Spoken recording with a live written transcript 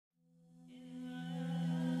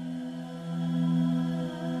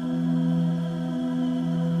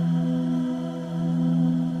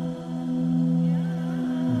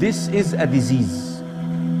this is a disease,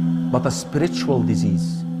 but a spiritual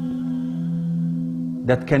disease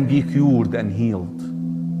that can be cured and healed.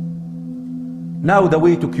 Now the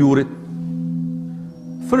way to cure it,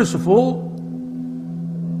 first of all,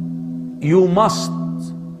 you must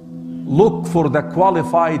look for the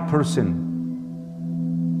qualified person.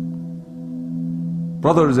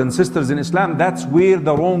 Brothers and sisters in Islam, that's where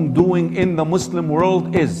the wrongdoing in the Muslim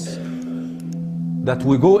world is. That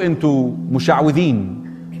we go into musha'wideen,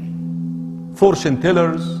 fortune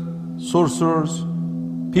tellers, sorcerers,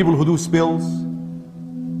 people who do spells.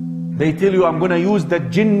 They tell you, I'm going to use that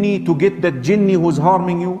jinni to get that jinni who's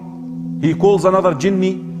harming you. He calls another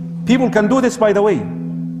jinni. People can do this, by the way.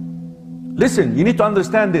 Listen, you need to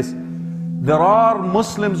understand this. There are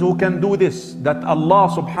Muslims who can do this, that Allah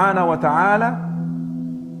subhanahu wa ta'ala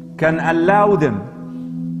can allow them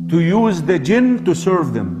to use the jinn to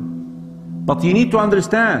serve them. But you need to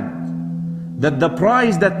understand that the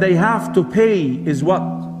price that they have to pay is what?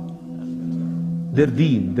 Their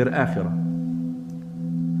deen, their akhirah.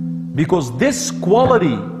 Because this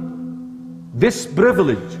quality, this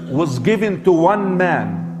privilege was given to one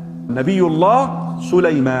man, Nabiullah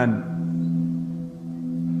Sulaiman,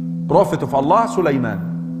 Prophet of Allah Sulaiman.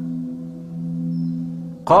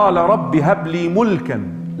 قال رب هب لي ملكا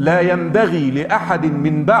لا ينبغي لأحد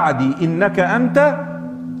من بعدي إنك أنت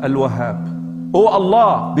الوهاب. O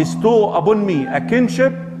Allah, bestow upon me a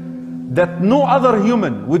kinship that no other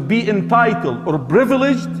human would be entitled or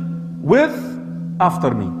privileged with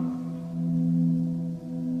after me.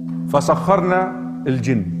 فسخرنا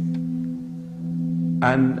الجن.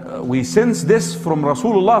 And we sense this from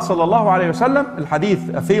Rasulullah sallallahu alayhi wasallam, al-hadith,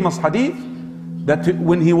 a famous hadith, that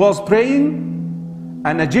when he was praying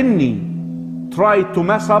and a jinni tried to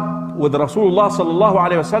mess up with Rasulullah sallallahu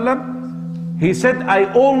alayhi wasallam, he said, I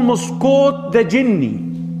almost caught the jinni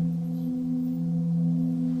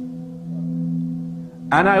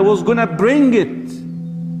and I was gonna bring it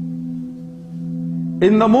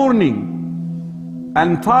in the morning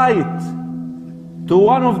and tie it to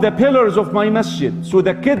one of the pillars of my masjid so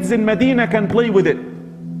the kids in Medina can play with it.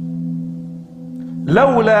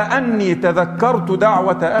 لولا أني تذكرت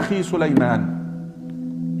دعوة أخي سليمان.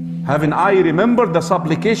 Having I remembered the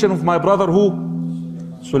supplication of my brother who?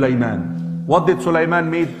 Sulaiman. What did Sulaiman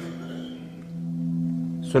made?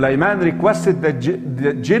 Sulaiman requested that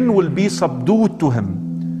the jinn will be subdued to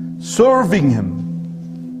him, serving him.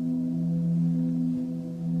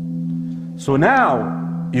 So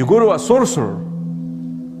now you go to a sorcerer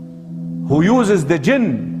who uses the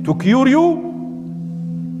jinn to cure you.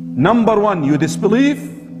 Number one, you disbelieve.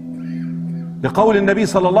 لقول النبي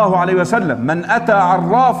صلى الله عليه وسلم من أتى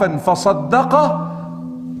عرافا فصدقه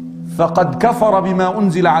فقد كفر بما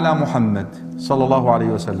أنزل على محمد صلى الله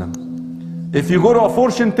عليه وسلم. If you go to a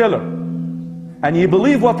fortune teller and you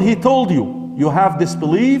believe what he told you, you have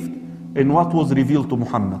disbelieved in what was revealed to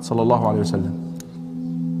Muhammad صلى الله عليه وسلم.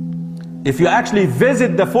 If you actually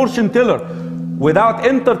visit the fortune teller without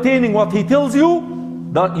entertaining what he tells you,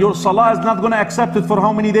 that your salah is not going to accept it for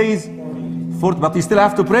how many days? 40, but you still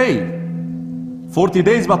have to pray. 40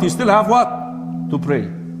 days, but you still have what? To pray.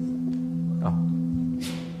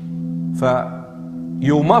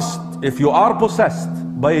 You must, if you are possessed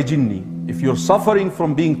by a jinni, if you're suffering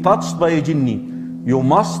from being touched by a jinni, you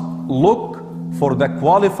must look for the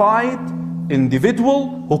qualified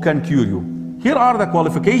individual who can cure you. Here are the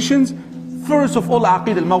qualifications. First of all,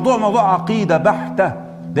 عقيدة. الموضوع موضوع عقيدة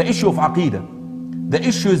بحتة. The issue of عقيدة. The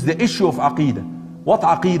issue is the issue of عقيدة. What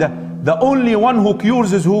عقيدة? The only one who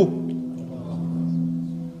cures is who?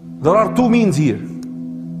 There are two means here.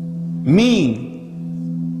 Me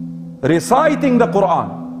reciting the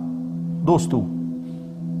Quran. Those two.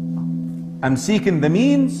 I'm seeking the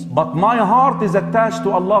means, but my heart is attached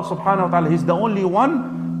to Allah subhanahu wa ta'ala. He's the only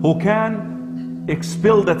one who can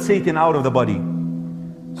expel that Satan out of the body.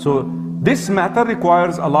 So this matter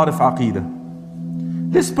requires a lot of aqidah.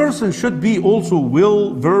 This person should be also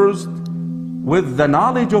well versed with the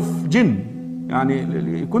knowledge of jinn.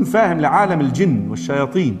 يعني يكون فاهم لعالم الجن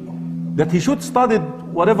والشياطين. That he should study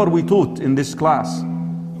whatever we taught in this class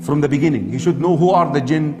from the beginning. He should know who are the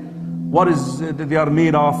jinn, what is they are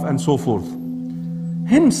made of, and so forth.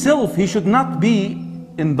 Himself, he should not be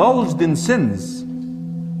indulged in sins.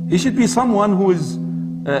 He should be someone who is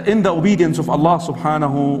in the obedience of Allah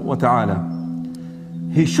subhanahu wa ta'ala.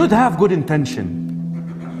 He should have good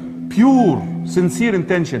intention, pure, sincere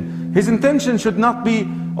intention. His intention should not be,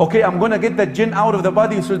 okay, I'm going to get that jinn out of the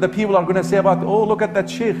body, so the people are going to say about, oh, look at that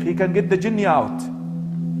sheikh, he can get the jinni out.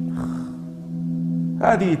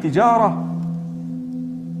 هذه تجارة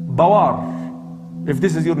بوار, if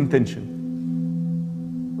this is your intention.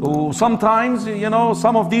 Sometimes, you know,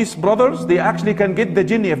 some of these brothers, they actually can get the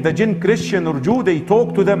jinn. If the jinn Christian or Jew, they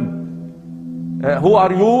talk to them. Who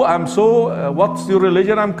are you? I'm so, what's your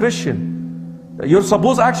religion? I'm Christian. You're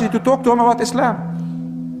supposed actually to talk to them about Islam.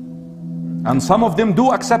 And some of them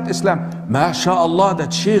do accept Islam. MashaAllah,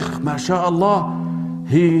 that Sheikh, MashaAllah,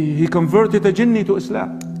 he converted a jinni to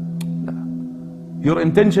Islam. Your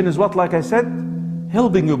intention is what, like I said?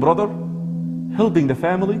 Helping your brother, helping the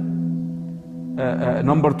family.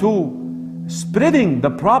 Number two, spreading the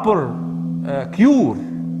proper cure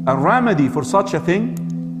and remedy for such a thing.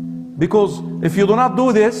 Because if you do not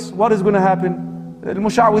do this, what is going to happen?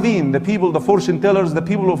 Al-Musha'wideen, the people, the fortune tellers, the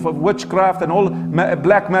people of witchcraft and all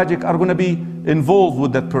black magic are going to be involved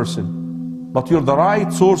with that person. But you're the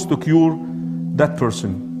right source to cure that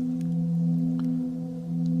person.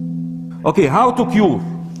 Okay, how to cure?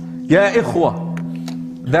 Ya ikhwa,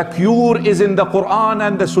 the cure is in the Quran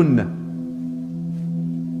and the Sunnah.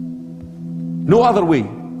 No other way.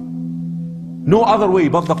 No other way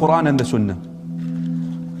but the Quran and the Sunnah.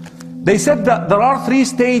 They said that there are 3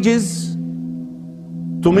 stages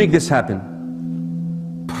to make this happen.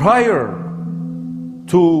 Prior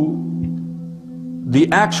to the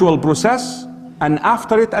actual process, and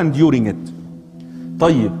after it and during it.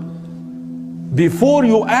 طيب. Before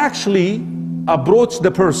you actually approach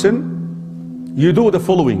the person, you do the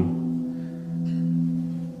following.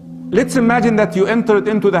 Let's imagine that you entered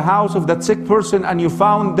into the house of that sick person and you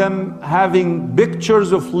found them having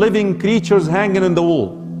pictures of living creatures hanging in the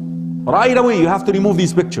wall. Right away you have to remove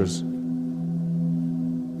these pictures,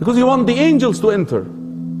 because you want the angels to enter.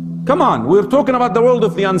 Come on, we're talking about the world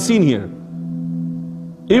of the unseen here.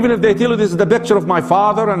 Even if they tell you this is the picture of my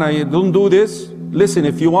father and I don't do this, listen,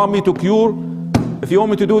 if you want me to cure, if you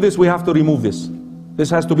want me to do this, we have to remove this. This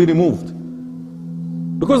has to be removed.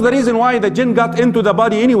 Because the reason why the jinn got into the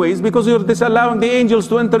body anyways, because you're disallowing the angels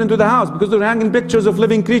to enter into the house, because they're hanging pictures of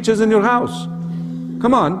living creatures in your house.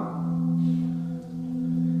 Come on.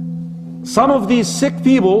 Some of these sick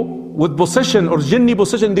people with possession or jinni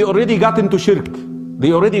possession, they already got into shirk.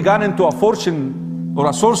 They already got into a fortune or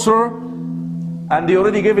a sorcerer, and they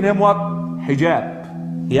already given him what?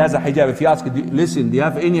 Hijab. He has a hijab. If you ask, listen, do you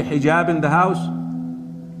have any hijab in the house?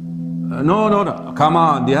 No, no, no. Come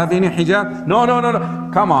on, do you have any hijab? No, no, no, no.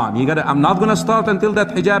 Come on, you gotta. I'm not gonna start until that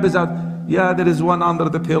hijab is out. Yeah, there is one under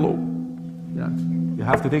the pillow. Yeah, you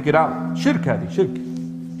have to take it out. Shirk هذه, shirk.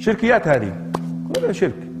 Shirkiyat هذه. كلها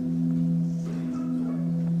shirk.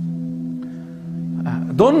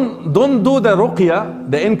 Don't do the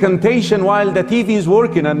ruqya, the incantation, while the TV is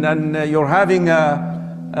working and you're having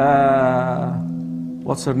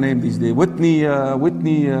what's her name these days?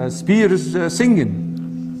 Whitney Spears singing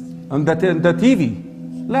on the TV.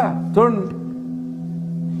 La,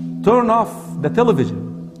 turn off the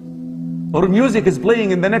television, or music is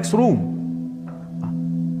playing in the next room.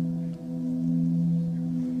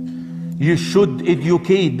 You should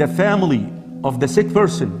educate the family of the sick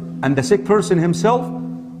person and the sick person himself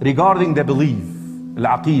regarding the belief,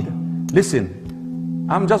 al-aqidah. Listen,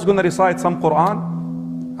 I'm just going to recite some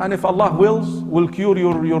Quran, and if Allah wills, will cure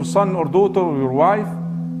your son or daughter or your wife.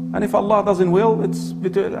 And if Allah doesn't will,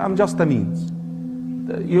 I'm just a means.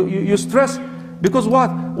 You stress, because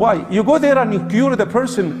what? Why? You go there and you cure the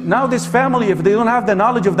person. Now this family, if they don't have the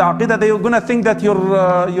knowledge of the aqidah, they're going to think that you're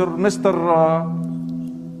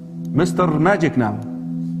Mr. Magic now.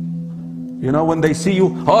 You know, when they see you,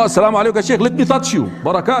 oh, assalamu alaikum ya Sheikh, let me touch you.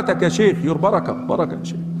 Barakatak ya Sheikh, your barakah, barakah ya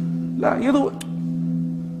Sheikh. La, you do.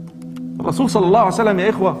 Rasul sallallahu alaihi wasallam,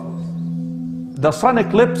 ya ikhwah, the sun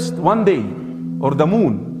eclipsed one day, or the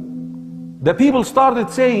moon. The people started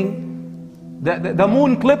saying that the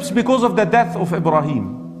moon eclipsed because of the death of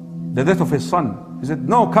Ibrahim, the death of his son. He said,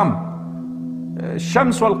 no, come.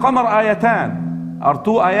 Shams wal Qamar ayatan are 2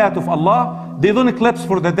 ayat of Allah. They don't eclipse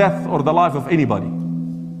for the death or the life of anybody.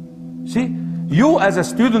 See, you as a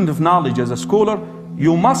student of knowledge, as a scholar,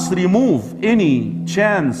 you must remove any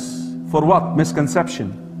chance for what?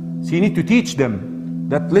 Misconception. So you need to teach them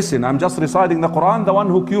that, listen, I'm just reciting the Quran, the one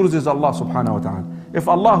who cures is Allah subhanahu wa ta'ala. If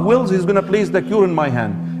Allah wills, He's going to place the cure in my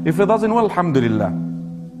hand. If He doesn't will, alhamdulillah.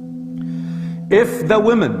 If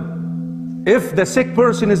the sick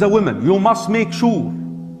person is a woman, you must make sure,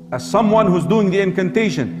 as someone who's doing the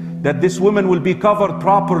incantation, that this woman will be covered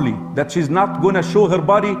properly, that she's not going to show her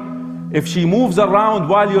body. If she moves around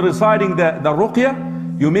while you're reciting the ruqya,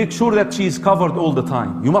 you make sure that she is covered all the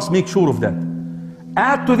time. You must make sure of that.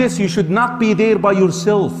 Add to this, you should not be there by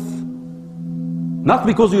yourself. Not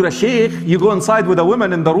because you're a sheikh, you go inside with a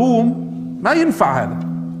woman in the room. ما ينفع هذا.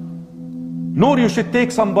 Nor you should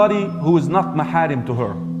take somebody who is not maharim to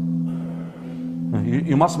her.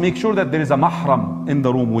 You must make sure that there is a mahram in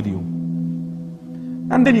the room with you.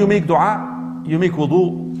 And then you make dua, you make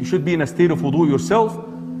wudu. You should be in a state of wudu yourself,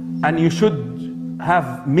 and you should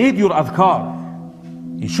have made your adhkar.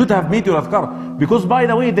 You should have made your adhkar. Because by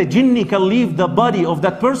the way, the jinni can leave the body of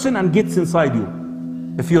that person and gets inside you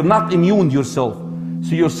if you're not immune yourself.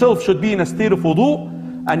 So yourself should be in a state of wudu,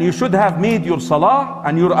 and you should have made your salah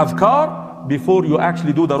and your adhkar before you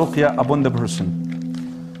actually do the ruqya upon the person.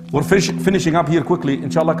 We're finishing up here quickly,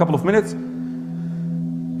 inshallah, a couple of minutes.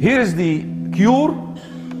 Here is the cure.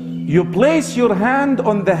 You place your hand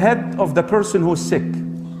on the head of the person who is sick.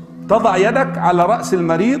 تضع يدك على رأس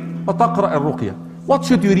المريض وتقرأ الرقية. What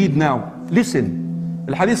should you read now? Listen.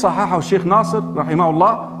 الحديث صححه الشيخ ناصر رحمه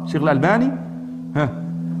الله, الشيخ الألباني.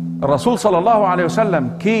 الرسول صلى الله عليه وسلم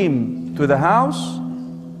came to the house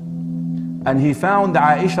and he found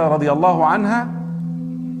Aisha رضي الله عنها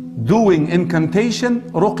doing incantation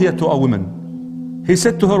ruqya to a woman. He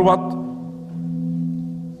said to her what?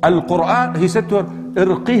 Al-Quran. He said to her,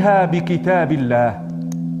 irqiha bi kitabillah.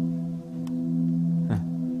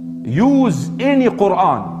 Use any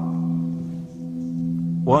Quran.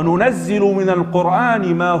 وَنُنَزِّلُ مِنَ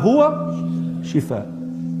الْقُرْآنِ مَا هُوَ شِفَاء.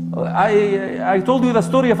 I told you the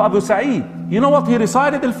story of Abu Sa'id. You know what? He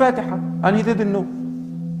recited Al-Fatiha and he didn't know.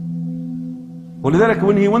 ولذلك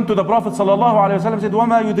when he went to the Prophet صلى الله عليه وسلم said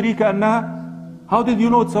وَمَا يُدْرِيكَ أَنَّهَا. How did you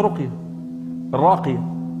know it's a ruqya? الراقية.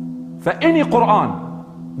 For any Quran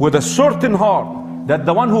with a certain heart that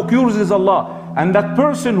the one who cures is Allah, and that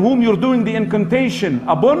person whom you're doing the incantation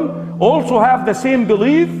upon also have the same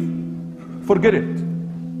belief, forget it.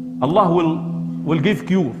 Allah will give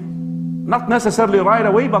cure. Not necessarily right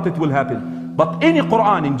away, but it will happen. But any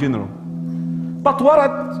Quran in general. But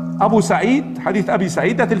ورد Abu Sa'id, hadith Abi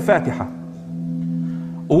Sa'id, that Al-Fatiha.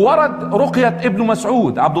 ورد رقية Ibn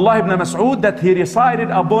Mas'ud, Abdullah ibn Mas'ud, that he recited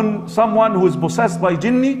upon someone who is possessed by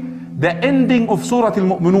jinni, the ending of Surah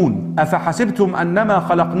Al-Mu'minun. أَفَحَسِبْتُمْ أَنَّمَا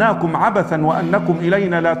خَلَقْنَاكُمْ عَبَثًا وَأَنَّكُمْ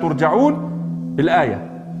إِلَيْنَا لَا تُرْجَعُونَ الآية.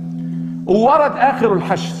 ورد آخر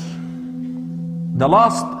الحشر, the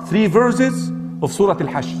last 3 verses of Surah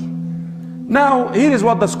Al-Hashr. Now, here is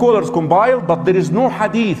what the scholars compiled, but there is no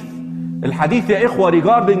hadith. Al-hadith, ya ikhwa,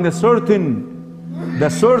 regarding the certain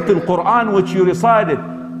Quran which you recite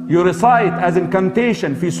as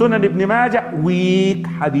incantation fi Sunan Ibn Majah, weak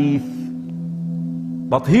hadith.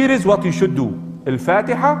 But here is what you should do.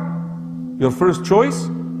 Al-Fatiha, your first choice.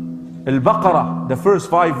 Al-Baqarah, the first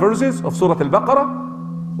 5 verses of Surah Al-Baqarah.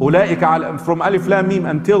 أولئك from Alif Lam Mim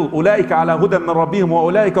until أولئك على هدى من ربهم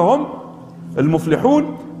وأولئك هم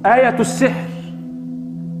المفلحون. آية السحر.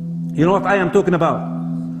 You know what I am talking about?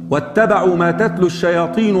 واتبعوا ما تتلو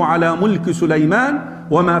الشياطين على ملك سليمان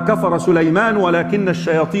وما كفر سليمان ولكن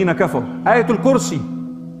الشياطين كفروا. آية الكرسي.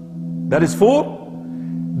 That is 4.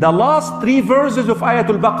 The last 3 verses of آية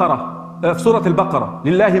البقرة, of Surah Al-Baqarah.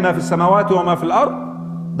 لله ما في السماوات وما في الأرض.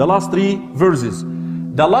 The last 3 verses.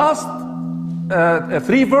 The last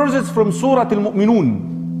 3 verses from Surah Al-Mu'minun.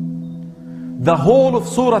 The whole of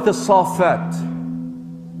Surah Al-Saffat.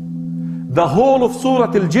 The whole of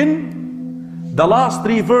Surah Al-Jinn. The last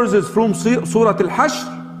 3 verses from Surah Al-Hashr,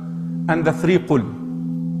 and the 3 قل.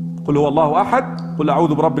 قل هو الله أحد, قل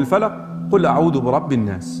أعوذ برب الفلق, قل أعوذ برب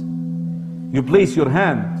الناس. You place your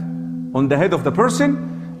hand on the head of the person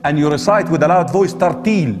and you recite with a loud voice,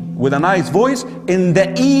 tartil, with a nice voice, in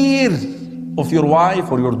the ear of your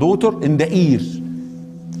wife or your daughter, in their ear.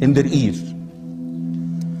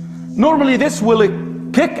 Normally this will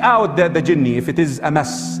kick out the jinni if it is a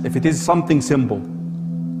mess, if it is something simple.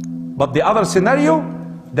 But the other scenario,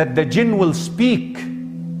 that the jinn will speak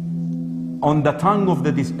on the tongue of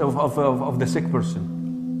the sick person.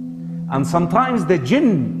 And sometimes the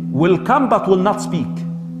jinn will come but will not speak.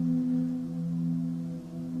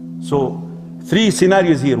 So 3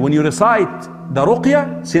 scenarios here. When you recite the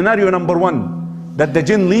ruqya, scenario number 1, that the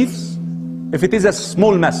jinn leaves, if it is a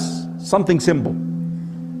small mess, something simple.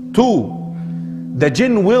 2, the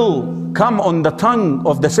jinn will come on the tongue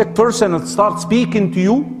of the sick person and start speaking to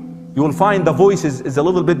you. You will find the voice is a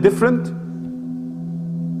little bit different.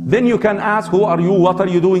 Then you can ask, who are you? What are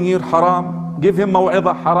you doing here? Haram. Give him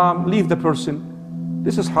maw'idah, haram. Leave the person.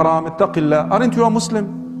 This is haram. Ittaqillah. Aren't you a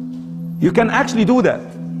Muslim? You can actually do that.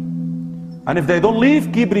 And if they don't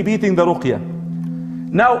leave, keep repeating the ruqya.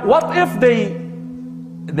 Now, what if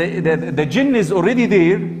the jinn is already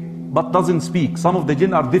there but doesn't speak? Some of the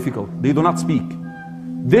jinn are difficult. They do not speak.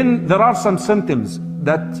 Then there are some symptoms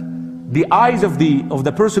that the eyes of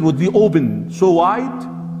the person would be open so wide,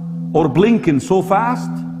 or blinking so fast,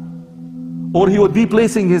 or he would be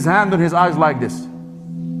placing his hand on his eyes like this,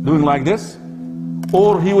 doing like this,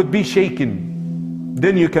 or he would be shaking.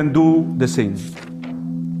 Then you can do the same.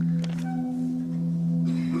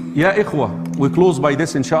 Ya ikhwa, we close by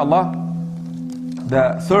this inshallah.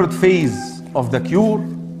 The third phase of the cure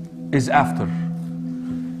is after.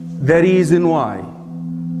 The reason why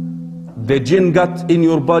the jinn got in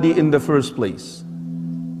your body in the first place,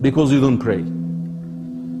 because you don't pray,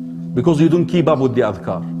 because you don't keep up with the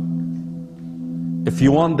adhkar. If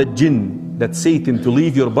you want the jinn, that Satan, to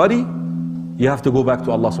leave your body, you have to go back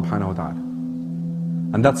to Allah subhanahu wa ta'ala.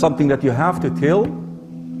 And that's something that you have to tell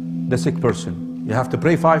the sick person. You have to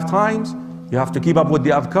pray 5 times, you have to keep up with the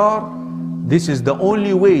adhkar. This is the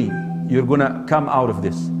only way you're gonna come out of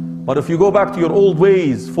this. But if you go back to your old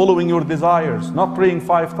ways, following your desires, not praying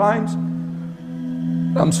 5 times,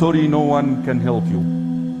 I'm sorry, no one can help you.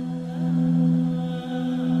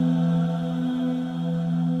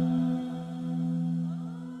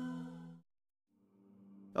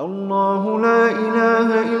 الله لا إله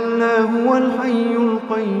إلا هو الحي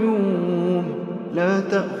القيوم لا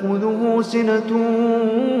تأخذه سنة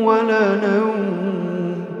ولا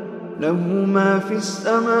نوم له ما في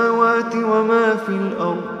السماوات وما في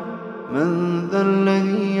الأرض من ذا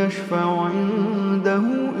الذي يشفع عنده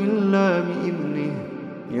إلا بإذنه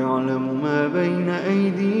يعلم ما بين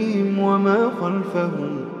أيديهم وما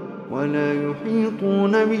خلفهم ولا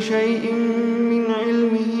يحيطون بشيء من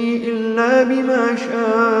علمه إلا بما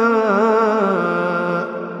شاء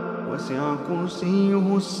وسع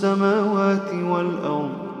كرسيه السماوات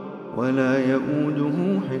والأرض ولا يؤوده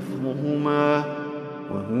حفظهما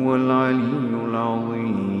وهو العلي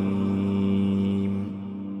العظيم